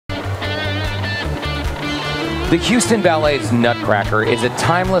The Houston Ballet's Nutcracker is a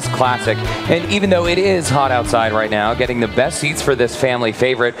timeless classic, and even though it is hot outside right now, getting the best seats for this family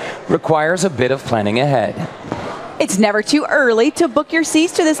favorite requires a bit of planning ahead. It's never too early to book your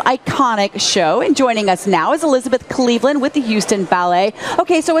seats to this iconic show. And joining us now is Elizabeth Cleveland with the Houston Ballet.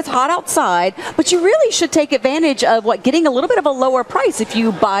 Okay, so it's hot outside, but you really should take advantage of getting a little bit of a lower price if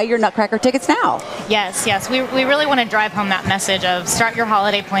you buy your Nutcracker tickets now. Yes. We really want to drive home that message of start your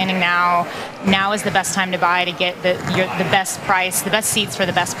holiday planning now. Now is the best time to buy to get the best price, the best seats for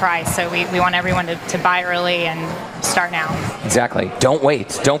the best price. So we want everyone to buy early and start now. Exactly. Don't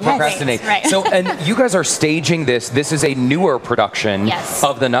wait. Don't procrastinate. Right. So, and you guys are staging this. This is a newer production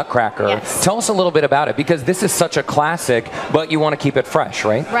of the Nutcracker. Yes. Tell us a little bit about it, because this is such a classic, but you want to keep it fresh,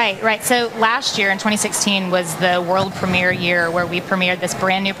 right? Right. So last year in 2016 was the world premiere year where we premiered this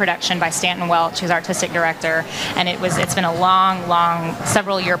brand new production by Stanton Welch, who's artistic director, and it's been a long,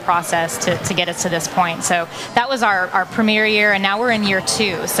 several year process to get us to this point. So that was our premiere year, and now we're in year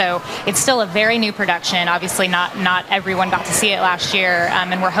 2. So it's still a very new production. Obviously, not everyone got to see it last year,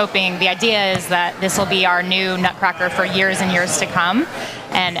 and we're hoping, the idea is that this will be our new Nutcracker for years and years to come.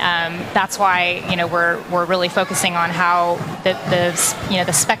 And that's why we're really focusing on how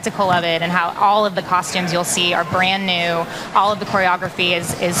the spectacle of it, and how all of the costumes you'll see are brand new. All of the choreography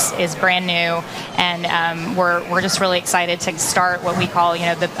is brand new, and we're just really excited to start what we call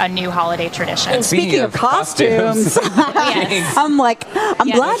a new holiday tradition. And speaking of costumes, I'm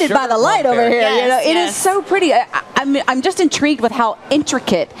blinded by the light over here. It is so pretty. I'm just intrigued with how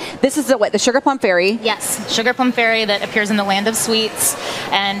intricate this is. The Sugar Plum Fairy. Yes, Sugar Plum Fairy that appears in the Land of Sweets.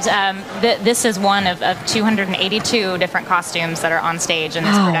 And this is one of 282 different costumes that are on stage in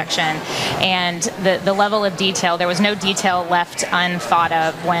this production. And the level of detail, there was no detail left unthought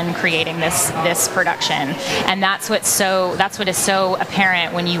of when creating this production. And that's what is so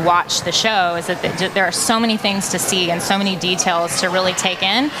apparent when you watch the show, is that there are so many things to see and so many details to really take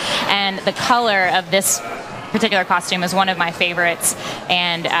in. And the color of this particular costume is one of my favorites,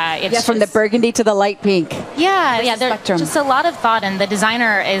 and it's from the burgundy to the light pink. There's just a lot of thought, and the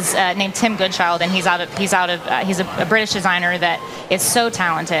designer is named Tim Goodchild, and he's a British designer that is so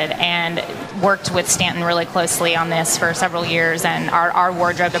talented and worked with Stanton really closely on this for several years. And our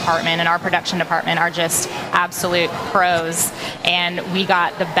wardrobe department and our production department are just absolute pros, and we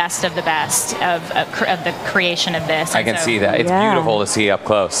got the best of the best of the creation of this. I can see that. It's beautiful to see up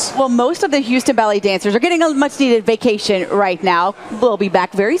close. Well, most of the Houston Ballet dancers are getting a much-needed vacation right now. We'll be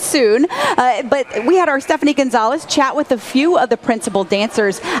back very soon. But we had our Stephanie Gonzalez chat with a few of the principal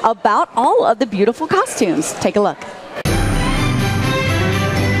dancers about all of the beautiful costumes. Take a look.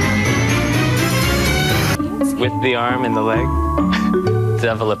 With the arm and the leg,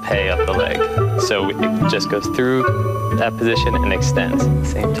 développé of the leg. So it just goes through that position and extends at the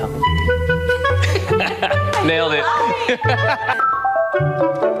same time. Nailed it.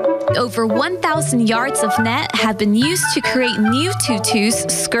 Over 1,000 yards of net have been used to create new tutus,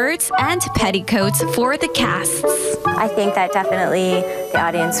 skirts, and petticoats for the casts. I think that definitely the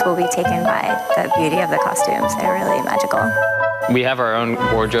audience will be taken by the beauty of the costumes. They're really magical. We have our own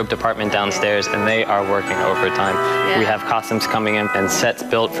wardrobe department downstairs, and they are working overtime. We have costumes coming in and sets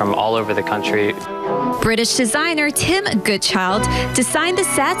built from all over the country. British designer Tim Goodchild designed the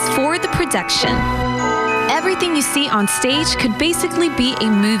sets for the production. Everything you see on stage could basically be a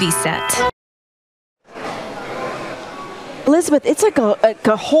movie set. Elizabeth, it's like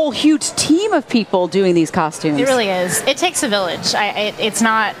a whole huge team of people doing these costumes. It really is. It takes a village. It's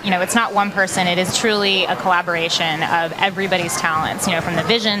not one person. It is truly a collaboration of everybody's talents. From the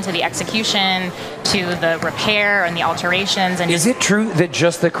vision to the execution to the repair and the alterations. And is it true that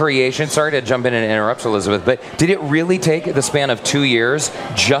just the creation? Sorry to jump in and interrupt, Elizabeth, but did it really take the span of 2 years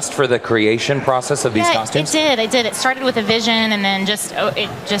just for the creation process of these costumes? It did. It started with a vision, and then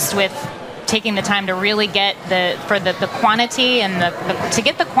just with taking the time to really get the quantity and the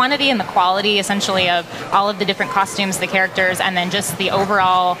quantity and the quality, essentially, of all of the different costumes, the characters, and then just the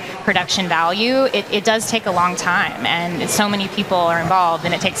overall production value. It does take a long time, and so many people are involved,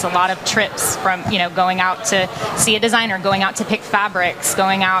 and it takes a lot of trips from going out to see a designer, going out to pick fabrics,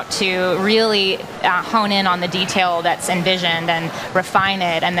 going out to really hone in on the detail that's envisioned and refine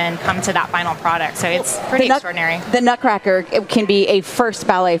it, and then come to that final product. So it's pretty extraordinary. The Nutcracker can be a first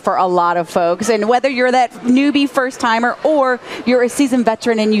ballet for a lot of folks. folks. And whether you're that newbie first timer or you're a seasoned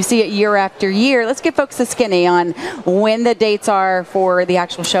veteran and you see it year after year, let's give folks a skinny on when the dates are for the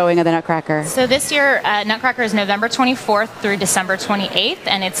actual showing of the Nutcracker. So this year, Nutcracker is November 24th through December 28th,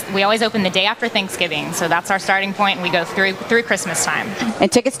 and we always open the day after Thanksgiving. So that's our starting point, and we go through Christmas time.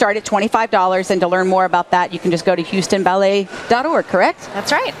 And tickets start at $25, and to learn more about that, you can just go to HoustonBallet.org, correct?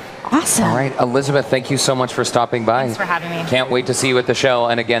 That's right. Awesome. All right, Elizabeth, thank you so much for stopping by. Thanks for having me. Can't wait to see you at the show.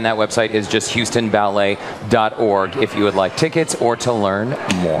 And again, that website is just HoustonBallet.org if you would like tickets or to learn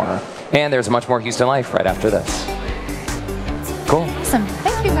more. And there's much more Houston Life right after this. Cool. Awesome.